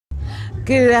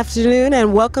Good afternoon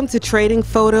and welcome to Trading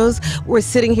Photos. We're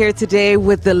sitting here today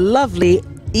with the lovely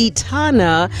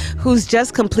Etana, who's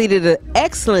just completed an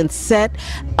excellent set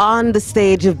on the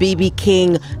stage of BB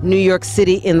King, New York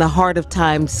City, in the heart of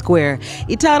Times Square.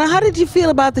 Etana, how did you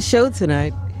feel about the show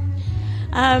tonight?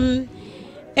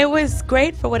 It was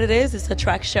great for what it is. It's a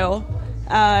track show.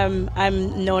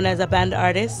 I'm known as a band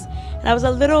artist, and I was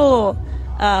a little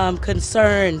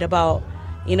concerned about,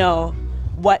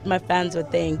 what my fans would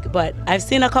think. But I've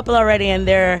seen a couple already, and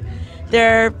they're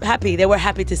happy. They were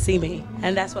happy to see me,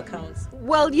 and that's what counts.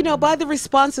 Well, by the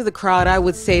response of the crowd, I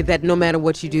would say that no matter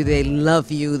what you do, they love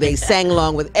you. They sang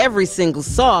along with every single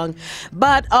song.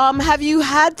 But have you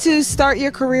had to start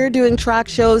your career doing track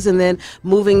shows and then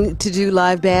moving to do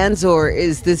live bands, or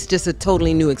is this just a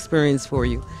totally new experience for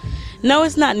you? No,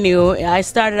 it's not new. I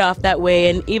started off that way,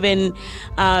 and even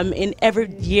in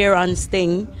every year on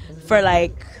Sting for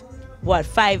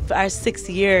 5 or 6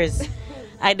 years,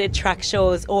 I did track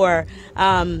shows or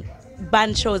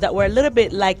band shows that were a little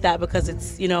bit like that because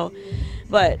it's,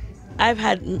 but I've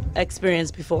had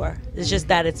experience before. It's just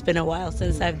that it's been a while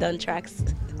since I've done tracks.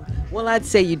 Well, I'd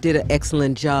say you did an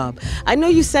excellent job. I know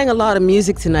you sang a lot of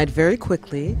music tonight very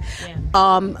quickly.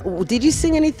 Yeah. Did you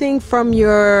sing anything from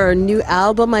your new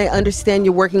album? I understand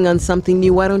you're working on something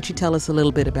new. Why don't you tell us a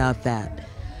little bit about that?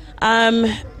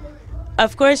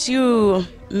 Of course, you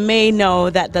may know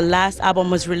that the last album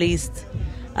was released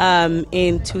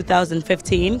in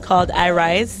 2015 called I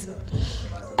Rise.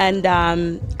 And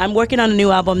I'm working on a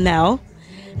new album now,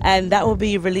 and that will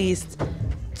be released.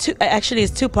 Actually,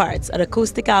 it's 2 parts, an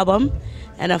acoustic album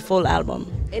and a full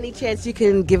album. Any chance you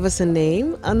can give us a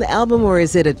name on the album, or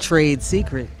is it a trade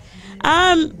secret?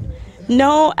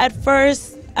 No, at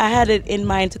first I had it in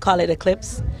mind to call it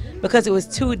Eclipse because it was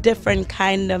 2 different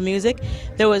kind of music.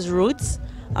 There was roots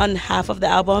on half of the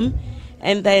album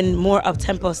and then more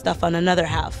up-tempo stuff on another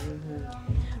half.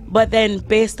 But then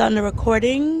based on the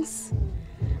recordings,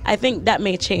 I think that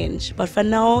may change, but for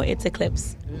now it's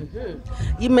Eclipse.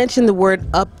 You mentioned the word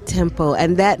up-tempo,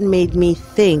 and that made me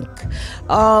think.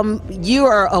 You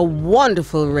are a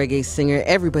wonderful reggae singer.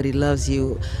 Everybody loves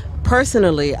you.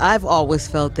 Personally, I've always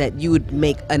felt that you would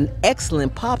make an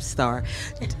excellent pop star.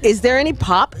 Is there any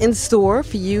pop in store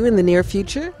for you in the near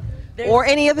future? Or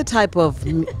any other type of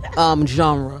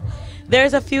genre?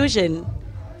 There's a fusion.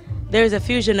 There's a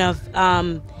fusion of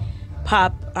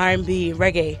pop, R&B,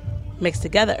 reggae mixed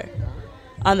together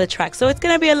on the track. So it's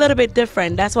going to be a little bit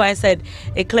different. That's why I said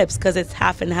Eclipse, because it's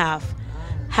half and half.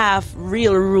 Half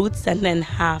real roots and then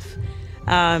half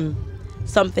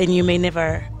something you may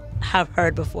never have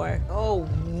heard before. Oh,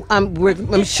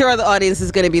 I'm sure the audience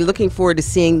is going to be looking forward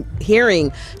to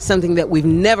hearing something that we've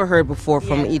never heard before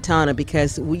from Etana,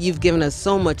 because you've given us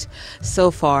so much so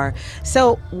far.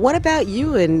 So what about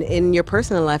you in your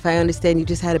personal life? I understand you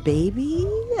just had a baby,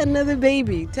 another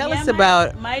baby. Tell us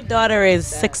about... My daughter is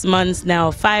 6 months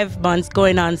now, 5 months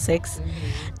going on 6.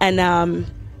 And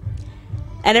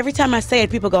every time I say it,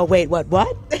 people go, wait, what?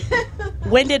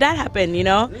 When did that happen,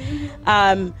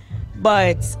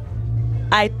 But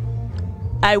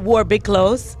I wore big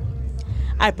clothes.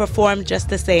 I performed just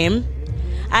the same.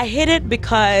 I hid it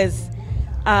because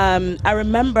I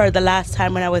remember the last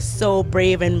time when I was so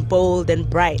brave and bold and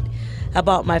bright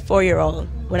about my 4-year-old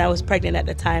when I was pregnant at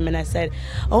the time, and I said,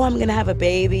 oh, I'm gonna have a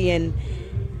baby, and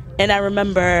I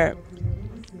remember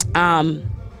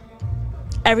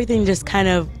everything just kind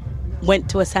of went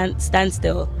to a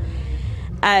standstill.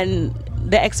 And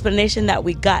the explanation that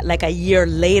we got like a year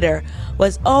later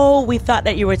was, oh, we thought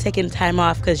that you were taking time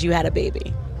off because you had a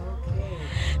baby.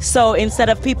 So instead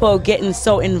of people getting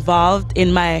so involved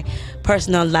in my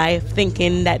personal life,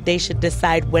 thinking that they should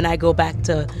decide when I go back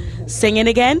to singing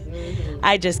again,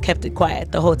 I just kept it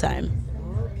quiet the whole time.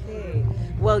 Okay.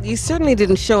 Well, you certainly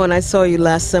didn't show, and I saw you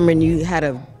last summer, and you had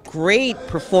a great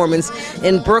performance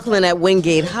in Brooklyn at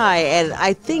Wingate High, and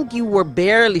I think you were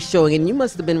barely showing, and you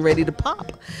must have been ready to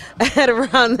pop at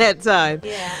around that time.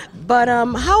 Yeah. But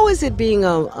how is it being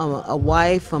a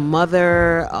wife, a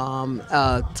mother,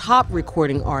 a top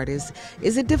recording artist?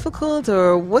 Is it difficult,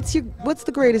 or what's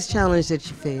the greatest challenge that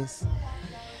you face?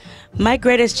 My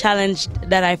greatest challenge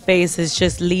that I face is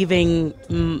just leaving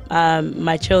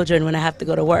my children when I have to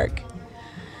go to work.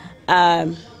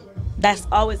 That's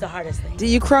always the hardest thing. Do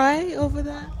you cry over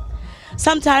that?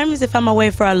 Sometimes, if I'm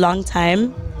away for a long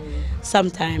time,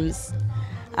 sometimes.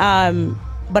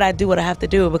 But I do what I have to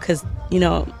do because,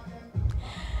 would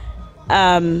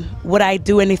I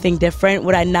do anything different?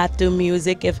 Would I not do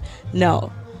music?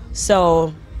 No.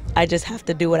 So I just have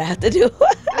to do what I have to do.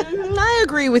 I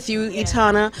agree with you,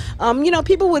 Etana. You know,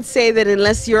 people would say that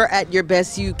unless you're at your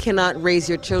best, you cannot raise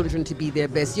your children to be their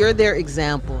best. You're their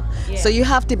example. Yeah. So you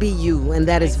have to be you, and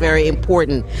that is very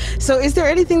important. So is there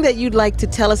anything that you'd like to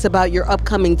tell us about your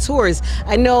upcoming tours?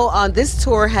 I know this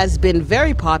tour has been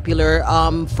very popular,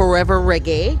 Forever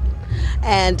Reggae.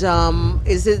 And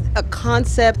is it a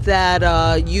concept that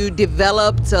you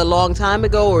developed a long time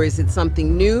ago, or is it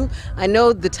something new? I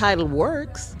know the title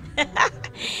works.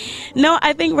 No,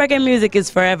 I think reggae music is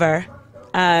forever.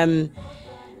 And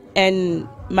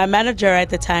my manager at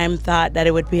the time thought that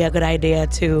it would be a good idea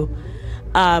to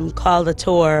call the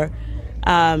tour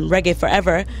Reggae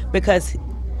Forever, because,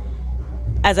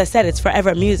 as I said, it's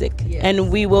forever music. Yes. And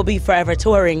we will be forever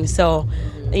touring. So,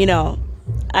 you know,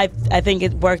 I think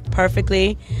it worked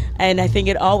perfectly, and I think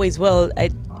it always will.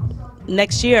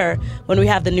 Next year, when we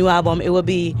have the new album, it will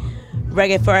be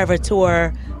Reggae Forever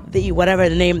Tour, whatever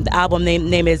the album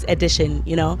name is, edition,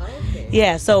 you know? Okay.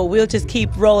 Yeah, so we'll just keep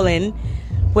rolling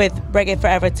with Reggae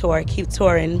Forever Tour, keep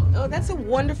touring. Oh, that's a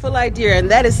wonderful idea,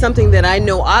 and that is something that I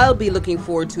know I'll be looking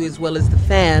forward to, as well as the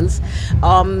fans.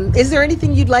 Is there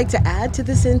anything you'd like to add to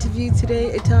this interview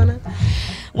today, Etana?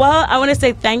 Well, I want to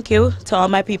say thank you to all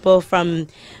my people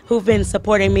who've been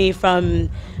supporting me from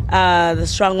the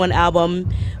Strong One album,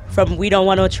 from We Don't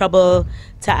Want No Trouble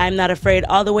to I'm Not Afraid,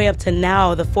 all the way up to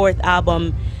now, the 4th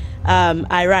album,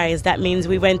 I Rise. That means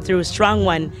we went through Strong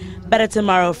One, Better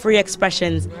Tomorrow, Free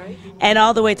Expressions, and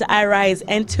all the way to I Rise,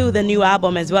 and to the new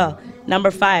album as well,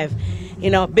 number 5. You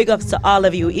know, big ups to all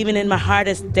of you, even in my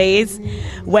hardest days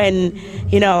when,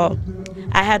 you know,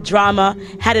 I had drama,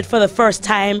 had it for the first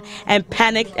time, and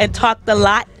panicked and talked a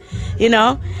lot, you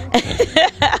know.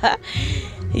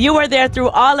 You were there through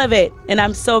all of it, and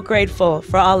I'm so grateful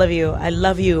for all of you. I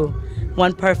love you.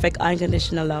 One perfect,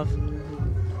 unconditional love.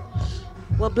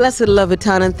 Well, blessed love,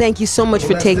 Etana, and thank you so much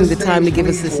for taking the time to give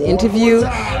us this interview.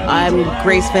 I'm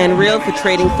Grace Van Riel for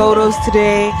Trading Photos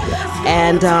today,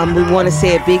 and we want to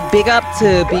say a big up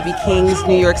to B.B. King's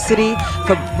New York City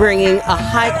for bringing a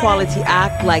high-quality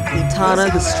act like Etana,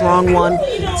 the Strong One,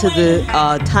 to the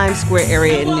Times Square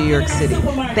area in New York City.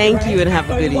 Thank you, and have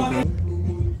a good evening.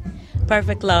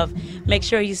 Perfect love. Make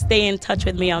sure you stay in touch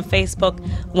with me on Facebook,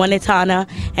 One Etana,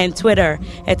 and Twitter,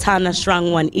 Etana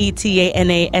Strong One,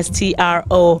 ETANA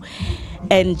STRONGONE.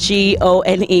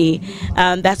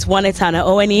 That's One Etana,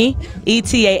 ONE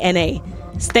ETANA.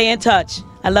 Stay in touch.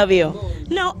 I love you.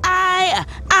 No, I'm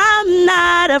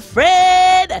not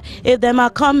afraid. If them a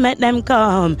come, let them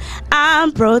come.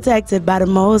 I'm protected by the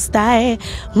Most High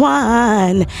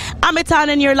One. I'm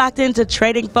Etana, and you're locked into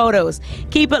Trading Photos.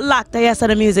 Keep it locked. The yes of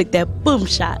the music, that boom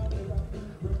shot.